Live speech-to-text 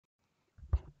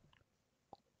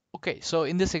Okay, so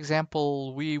in this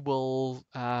example, we will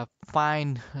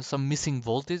find some missing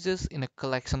voltages in a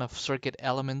collection of circuit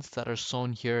elements that are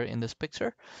shown here in this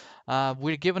picture.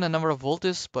 We're given a number of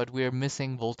voltages, but we're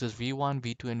missing voltage V1,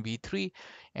 V2, and V3,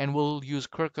 and we'll use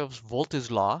Kirchoff's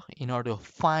voltage law in order to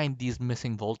find these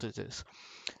missing voltages.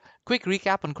 Quick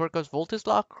recap on Kirchoff's voltage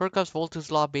law. Kirchoff's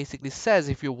voltage law basically says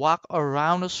if you walk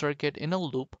around a circuit in a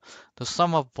loop, the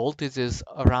sum of voltages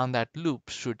around that loop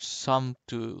should sum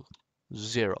to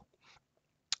 0.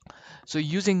 So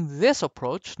using this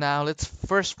approach, now let's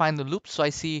first find the loop. So I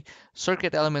see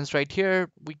circuit elements right here.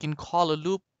 We can call a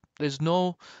loop. There's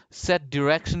no set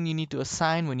direction you need to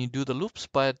assign when you do the loops,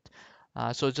 but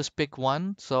so just pick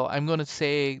one. So I'm going to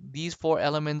say these 4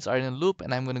 elements are in a loop,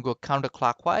 and I'm going to go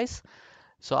counterclockwise.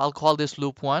 So I'll call this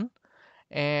loop 1.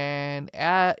 And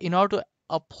in order to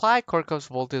apply Kirchhoff's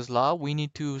voltage law, we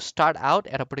need to start out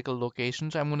at a particular location.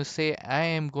 So I'm going to say I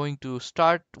am going to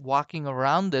start walking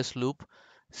around this loop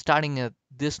starting at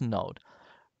this node.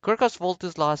 Kirchhoff's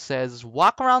voltage law says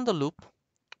walk around the loop,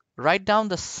 write down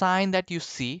the sign that you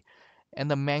see and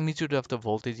the magnitude of the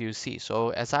voltage you see.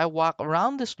 So as I walk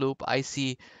around this loop, I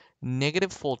see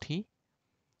negative 40,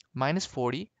 minus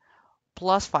 40,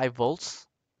 plus 5 volts,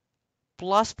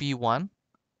 plus V1,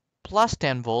 plus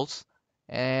 10 volts,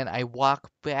 and I walk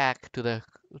back to the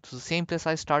same place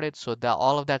I started, so that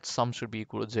all of that sum should be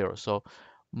equal to 0. So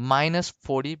minus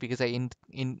 40, because I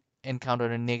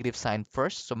encountered a negative sign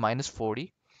first, so minus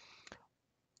 40,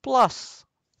 plus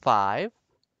 5,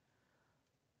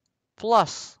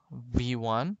 plus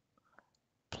V1,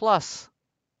 plus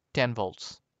 10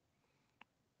 volts.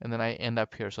 And then I end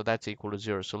up here, so that's equal to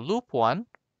 0. So loop 1,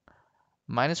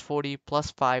 minus 40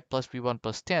 plus 5 plus V1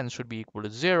 plus 10 should be equal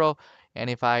to 0. And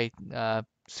if I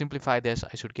simplify this,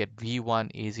 I should get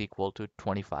V1 is equal to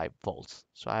 25 volts.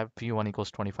 So I have V1 equals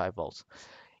 25 volts.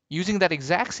 Using that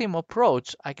exact same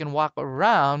approach, I can walk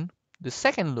around the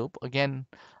second loop. Again,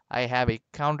 I have a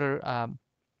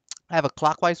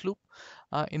clockwise loop.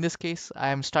 In this case,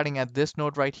 I'm starting at this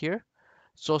node right here.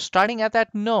 So starting at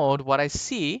that node, what I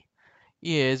see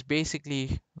is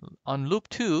basically on loop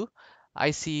 2,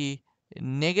 I see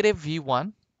negative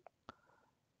V1,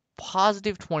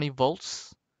 positive 20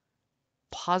 volts,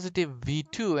 positive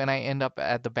V2, and I end up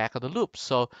at the back of the loop.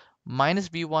 So minus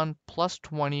V1 plus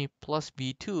 20 plus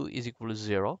V2 is equal to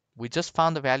 0. We just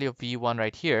found the value of V1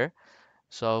 right here,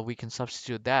 so we can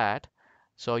substitute that.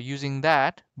 So using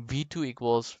that, V2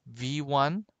 equals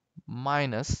V1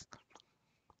 minus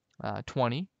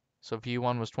 20. So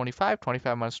V1 was 25.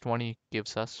 25 minus 20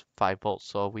 gives us 5 volts.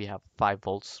 So we have 5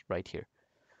 volts right here.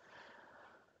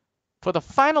 For the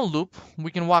final loop,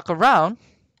 we can walk around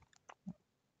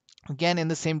again in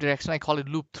the same direction. I call it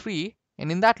loop 3.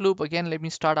 And in that loop, again, let me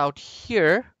start out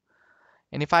here.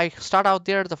 And if I start out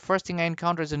there, the first thing I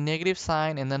encounter is a negative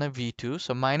sign and then a V2.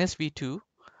 So minus V2,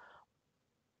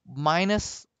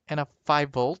 minus and a 5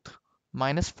 volt,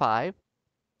 minus 5,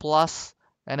 plus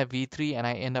and a V3, and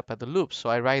I end up at the loop. So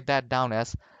I write that down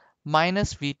as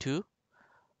minus V2,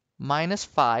 minus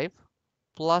 5,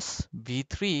 plus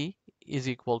V3 is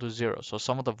equal to 0. So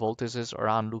sum of the voltages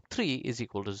around loop 3 is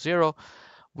equal to 0.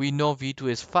 We know V2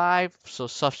 is 5, so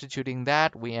substituting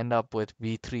that, we end up with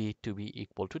V3 to be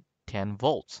equal to 10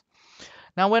 volts.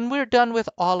 Now, when we're done with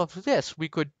all of this, we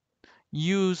could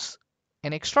use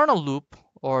an external loop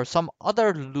or some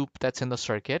other loop that's in the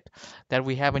circuit that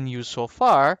we haven't used so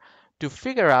far to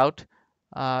figure out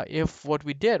if what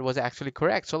we did was actually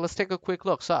correct. So let's take a quick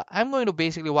look. So I'm going to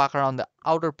basically walk around the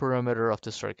outer perimeter of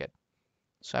the circuit.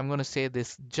 So I'm going to say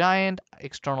this giant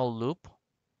external loop,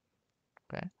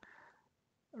 okay,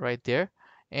 right there.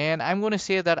 And I'm going to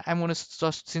say that I'm going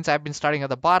to, since I've been starting at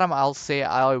the bottom, I'll say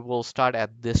I will start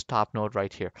at this top node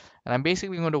right here. And I'm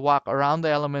basically going to walk around the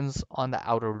elements on the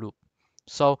outer loop.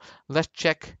 So let's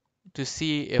check to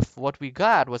see if what we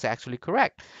got was actually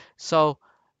correct. So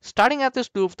starting at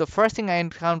this loop, the first thing I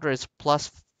encounter is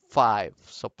plus 5.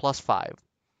 So plus 5.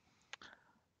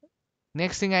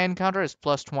 Next thing I encounter is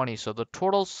plus 20. So the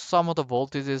total sum of the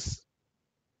voltages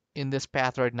in this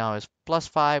path right now is plus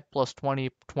 5, plus 20,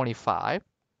 25.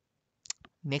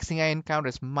 Next thing I encounter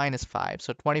is minus 5.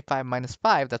 So 25 minus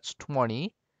 5, that's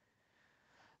 20.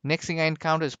 Next thing I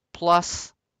encounter is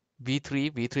plus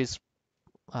V3. V3 is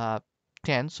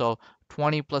 10. So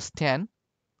 20 plus 10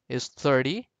 is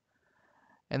 30.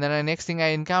 And then the next thing I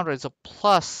encounter is a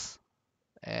plus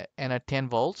and a 10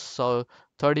 volts. So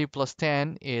 30 plus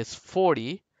 10 is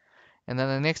 40. And then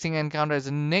the next thing I encounter is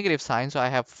a negative sign. So I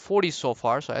have 40 so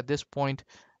far. So at this point,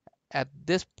 at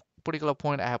this particular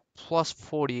point, I have plus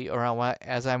 40 around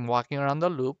as I'm walking around the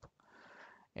loop.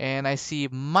 And I see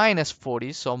minus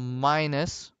 40. So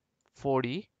minus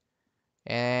 40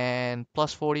 and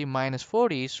plus 40 minus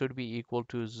 40 should be equal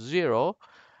to 0,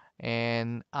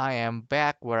 and I am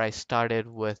back where I started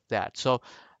with that. So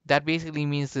that basically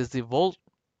means is the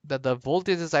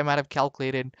voltages I might have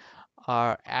calculated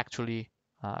are actually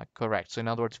correct. So in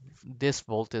other words, this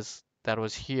voltage that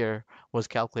was here was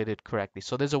calculated correctly.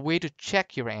 So there's a way to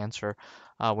check your answer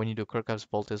when you do Kirchhoff's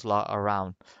voltage law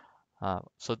around.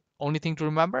 So only thing to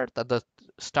remember that the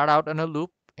start out in a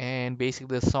loop, and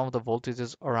basically the sum of the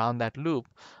voltages around that loop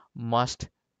must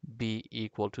be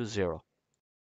equal to 0.